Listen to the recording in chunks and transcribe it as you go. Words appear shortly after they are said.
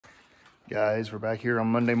Guys, we're back here on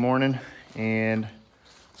Monday morning, and I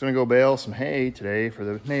was gonna go bale some hay today for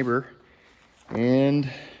the neighbor, and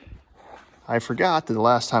I forgot that the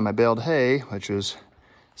last time I baled hay, which was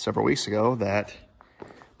several weeks ago, that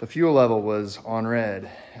the fuel level was on red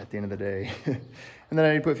at the end of the day. And then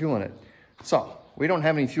I need to put fuel in it. So we don't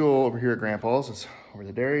have any fuel over here at Grandpa's. It's over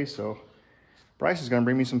the dairy, so Bryce is gonna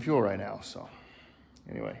bring me some fuel right now. So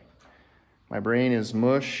anyway, my brain is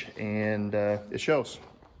mush, and it shows.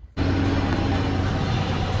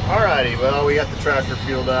 Alrighty, well, we got the tractor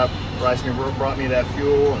fueled up. Bryce brought me that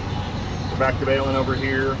fuel, and we're back to baling over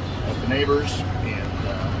here at the neighbors. And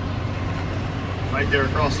right there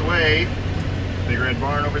across the way, big red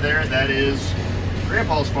barn over there, that is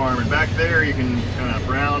Grandpa's farm. And back there, you can kind of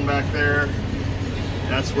brown back there.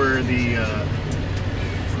 That's where the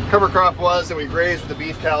cover crop was that we grazed with the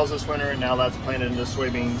beef cows this winter, and now that's planted into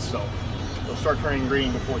soybeans. So they'll start turning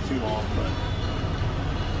green before too long.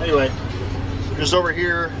 But anyway, just over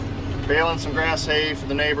here baling some grass hay for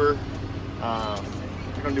the neighbor.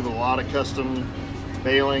 We're gonna do a lot of custom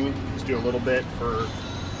baling. Just do a little bit for a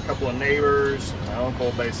couple of neighbors, my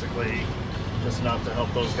uncle, basically, just enough to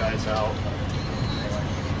help those guys out. Anyway,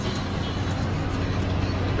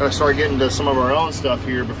 gotta start getting to some of our own stuff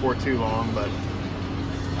here before too long, but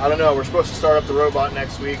I don't know. We're supposed to start up the robot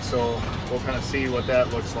next week, so we'll kind of see what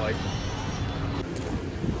that looks like.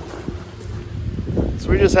 So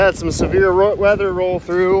we just had some severe weather roll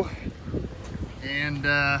through, and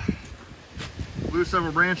blew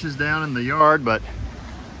several branches down in the yard, but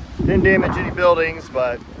didn't damage any buildings.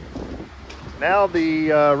 But now the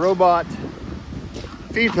robot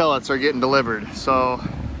feed pellets are getting delivered, so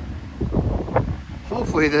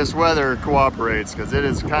hopefully this weather cooperates, because it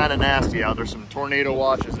is kind of nasty out there. Some tornado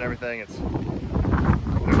watches and everything. It's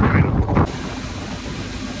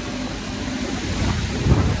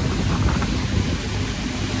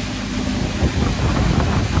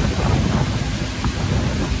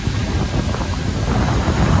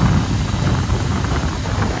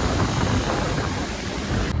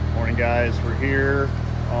guys, we're here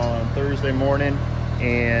on Thursday morning,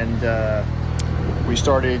 and we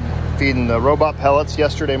started feeding the robot pellets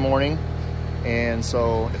yesterday morning, and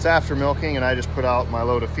so it's after milking, and I just put out my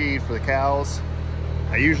load of feed for the cows.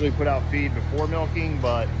 I usually put out feed before milking,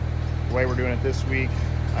 but the way we're doing it this week,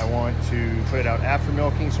 I want to put it out after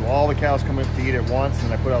milking, so all the cows come up to eat at once,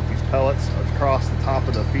 and I put out these pellets across the top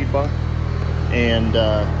of the feed bunk, and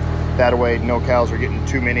that way no cows are getting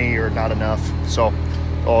too many or not enough. So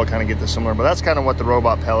all kind of get this similar, but that's kind of what the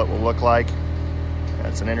robot pellet will look like.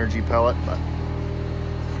 That's an energy pellet, but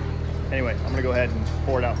anyway, I'm gonna go ahead and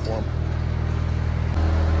pour it out for them.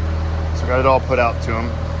 So I got it all put out to them.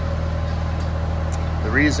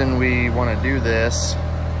 The reason we want to do this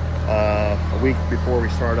a week before we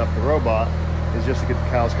start up the robot is just to get the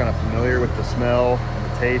cows kind of familiar with the smell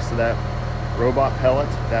and the taste of that robot pellet.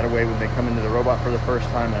 That way, when they come into the robot for the first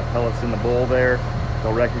time, that pellet's in the bowl there,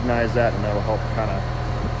 they'll recognize that, and that'll help kind of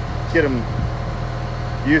get them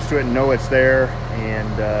used to it and know it's there, and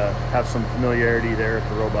have some familiarity there at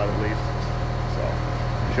the robot at least. So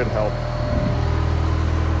it should help.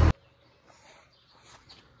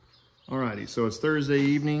 Alrighty, so it's Thursday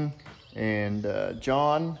evening, and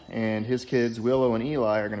John and his kids, Willow and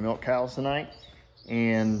Eli, are gonna milk cows tonight,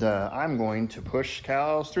 and I'm going to push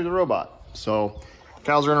cows through the robot. So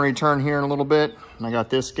cows are gonna return here in a little bit, and I got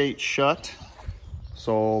this gate shut.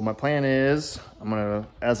 So my plan is, I'm gonna,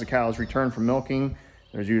 as the cows return from milking,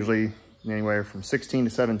 there's usually anywhere from 16 to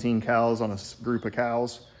 17 cows on a group of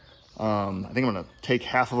cows. I think I'm gonna take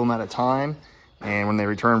half of them at a time, and when they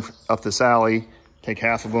return up this alley, take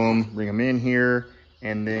half of them, bring them in here,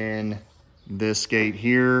 and then this gate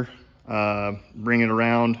here, bring it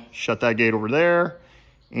around, shut that gate over there,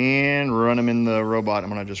 and run them in the robot. I'm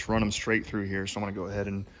gonna just run them straight through here. So I'm gonna go ahead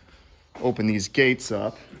and open these gates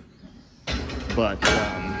up. But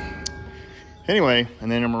anyway, and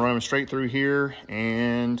then I'm gonna run them straight through here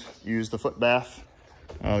and use the foot bath.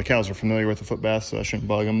 The cows are familiar with the foot bath, so I shouldn't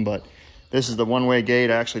bug them, but this is the one-way gate.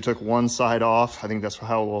 I actually took one side off. I think that's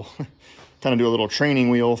how we'll kind of do a little training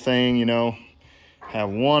wheel thing, you know, have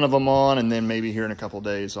one of them on, and then maybe here in a couple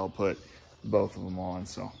days I'll put both of them on.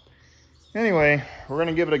 So anyway, we're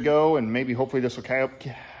gonna give it a go, and maybe hopefully this will get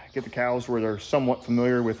the cows where they're somewhat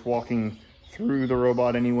familiar with walking through the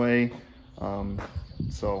robot anyway.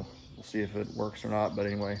 So we'll see if it works or not, but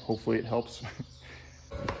anyway, hopefully it helps.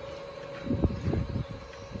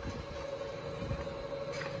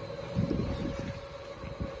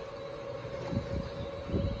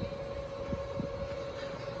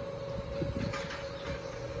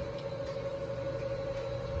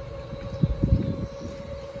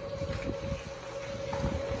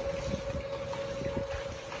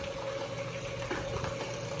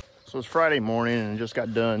 So it's Friday morning and I just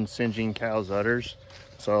got done singeing cows' udders.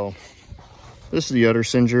 So this is the udder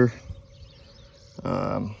singer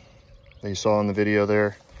that you saw in the video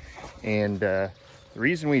there. And the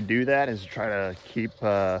reason we do that is to try to keep,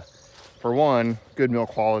 for one, good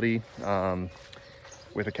milk quality.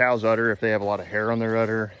 With a cow's udder, if they have a lot of hair on their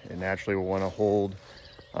udder, it naturally will want to hold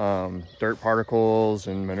dirt particles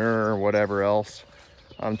and manure or whatever else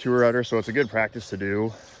to her udder. So it's a good practice to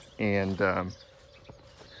do. And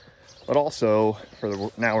but also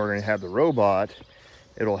now we're going to have the robot.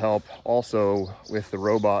 It'll help also with the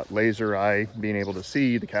robot laser eye being able to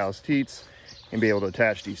see the cow's teats and be able to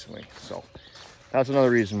attach decently. So that's another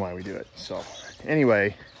reason why we do it. So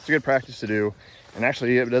anyway, it's a good practice to do. And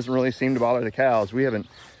actually it doesn't really seem to bother the cows. We haven't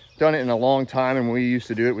done it in a long time, and when we used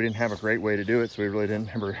to do it, we didn't have a great way to do it. So we really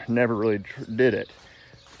never really did it.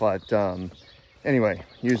 But anyway,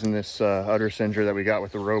 using this udder singer that we got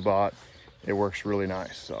with the robot, it works really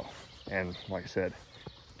nice. So, and like I said,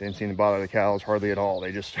 didn't seem to bother the cows hardly at all.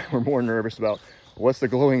 They just were more nervous about what's the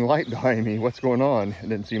glowing light behind me, what's going on. It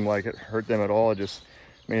didn't seem like it hurt them at all. It just,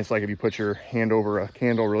 I mean, it's like if you put your hand over a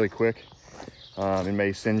candle really quick, it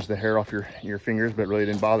may singe the hair off your fingers, but it really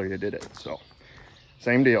didn't bother you, did it? So,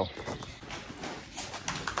 same deal.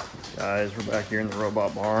 Guys, we're back here in the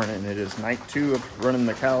robot barn, and it is night 2 of running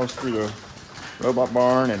the cows through the robot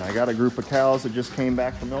barn, and I got a group of cows that just came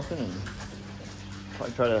back from milking, and I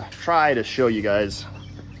try to show you guys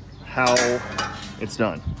how it's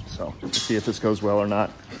done. So let's see if this goes well or not.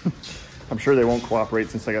 I'm sure they won't cooperate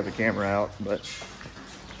since I got the camera out, but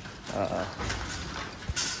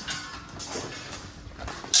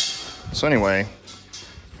so anyway,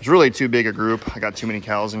 it's really too big a group. I got too many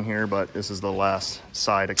cows in here, but this is the last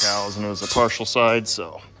side of cows, and it was a partial side.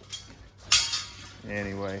 So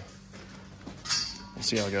anyway, we'll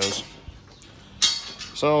see how it goes.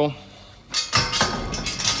 So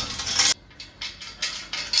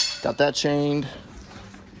got that chained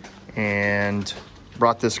and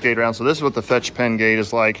brought this gate around. So this is what the fetch pen gate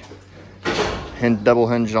is like, double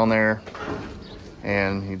hinged on there.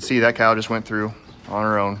 And you can see that cow just went through on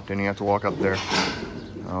her own. Didn't even have to walk up there.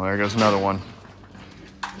 Oh, there goes another one.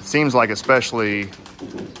 It seems like especially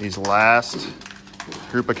these last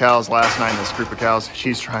group of cows last night, and this group of cows,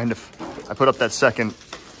 she's trying to, I put up that second,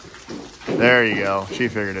 there you go. She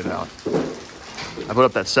figured it out. I put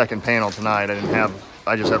up that second panel tonight.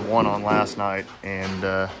 I just had one on last night,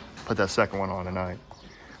 and put that second one on tonight.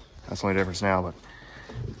 That's the only difference now, but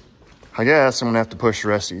I guess I'm gonna have to push the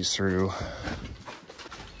rest of these through.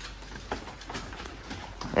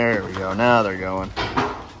 There we go, now they're going.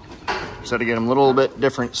 Just had to get them a little bit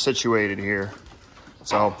different situated here.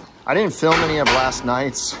 So I didn't film any of last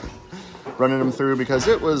night's running them through because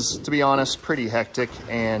it was, to be honest, pretty hectic,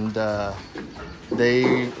 and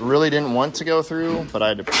they really didn't want to go through, but I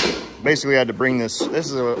had to bring this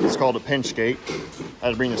is it's called a pinch gate. I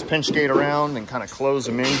had to bring this pinch gate around and kind of close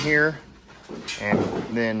them in here, and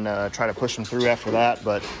then try to push them through after that.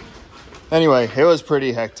 But anyway, it was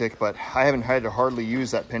pretty hectic, but I haven't had to hardly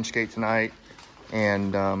use that pinch gate tonight,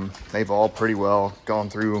 and they've all pretty well gone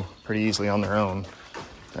through pretty easily on their own.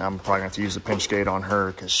 I'm probably gonna have to use the pinch gate on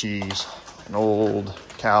her because she's an old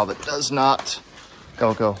cow that does not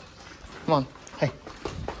go. Come on, hey.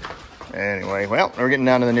 Anyway, well, we're getting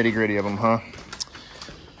down to the nitty gritty of them, huh?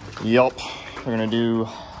 Yep, they're gonna do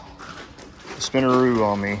the spinneroo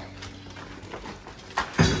on me.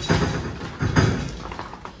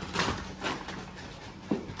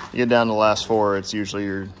 You get down to the last 4, it's usually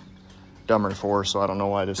your dumber 4, so I don't know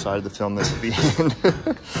why I decided to film this at the end.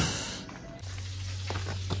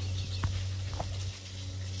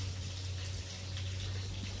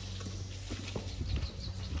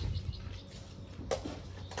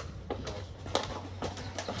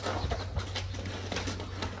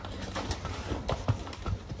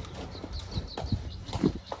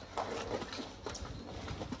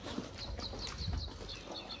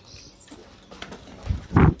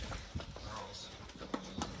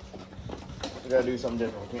 We gotta do something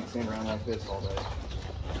different. We can't stand around like this all day.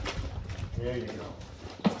 There you go.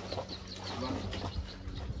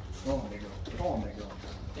 Come on, big girl. Come on, big girl.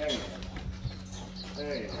 There you go.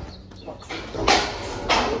 There you go.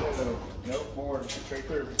 Nope, forward. Straight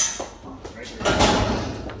through. Right through.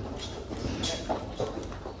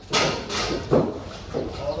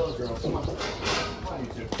 All those girls. Come on. Come on,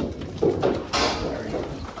 you two. There you go.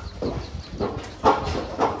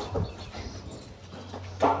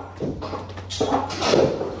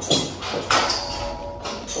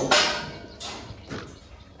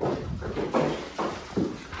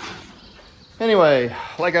 Anyway,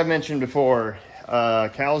 like I've mentioned before,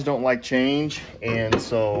 Cows don't like change, and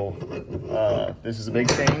so this is a big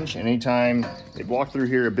change. And anytime they've walked through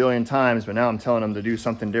here a billion times, but now I'm telling them to do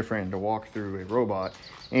something different and to walk through a robot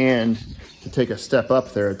and to take a step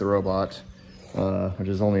up there at the robot, which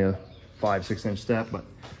is only a 5-6 inch step. But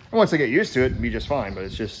once they get used to it, it'll be just fine.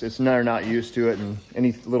 But they're not used to it, and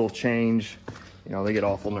any little change, you know, they get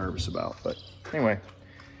awful nervous about. But anyway,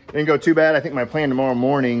 it didn't go too bad. I think my plan tomorrow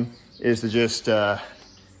morning is to just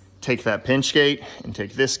take that pinch gate and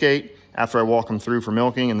take this gate after I walk them through for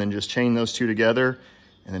milking, and then just chain those two together,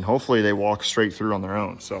 and then hopefully they walk straight through on their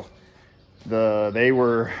own. So they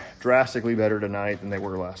were drastically better tonight than they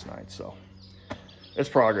were last night. So it's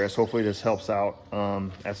progress. Hopefully this helps out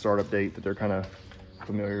at startup date, that they're kind of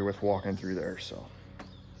familiar with walking through there. So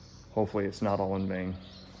hopefully it's not all in vain.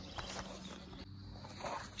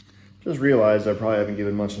 Just realized I probably haven't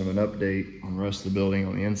given much of an update on the rest of the building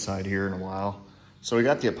on the inside here in a while. So we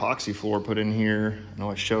got the epoxy floor put in here. I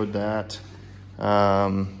know I showed that.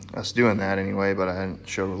 Us doing that anyway, but I hadn't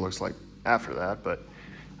showed what it looks like after that. But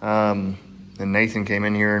then Nathan came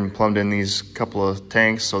in here and plumbed in these couple of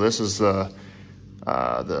tanks. So this is the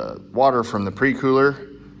water from the pre-cooler.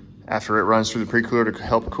 After it runs through the pre-cooler to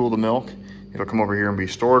help cool the milk, it'll come over here and be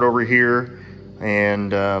stored over here.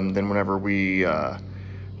 And then whenever we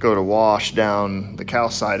go to wash down the cow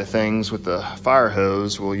side of things with the fire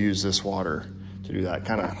hose, we'll use this water to do that,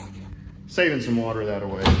 kind of saving some water that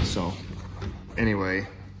way. So anyway,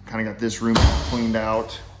 kind of got this room cleaned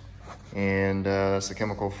out, and that's the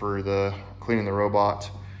chemical for the cleaning the robot.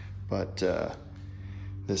 But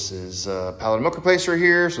this is a pallet of milk replacer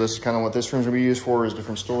here. So this is kind of what this room's gonna be used for, is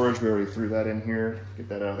different storage. We already threw that in here, get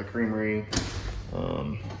that out of the creamery.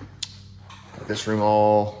 Got this room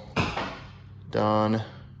all done,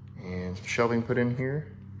 and some shelving put in here.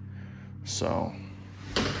 So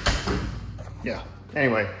yeah,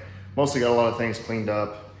 anyway, mostly got a lot of things cleaned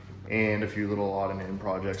up and a few little automated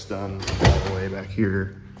projects done all the way back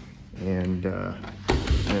here. And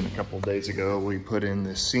then a couple of days ago, we put in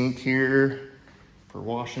this sink here for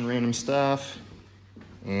washing random stuff,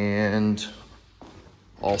 and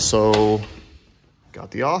also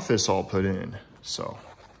got the office all put in. So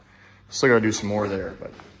still gotta do some more there,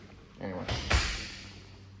 but anyway,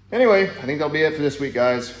 I think that'll be it for this week,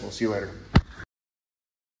 guys. We'll see you later.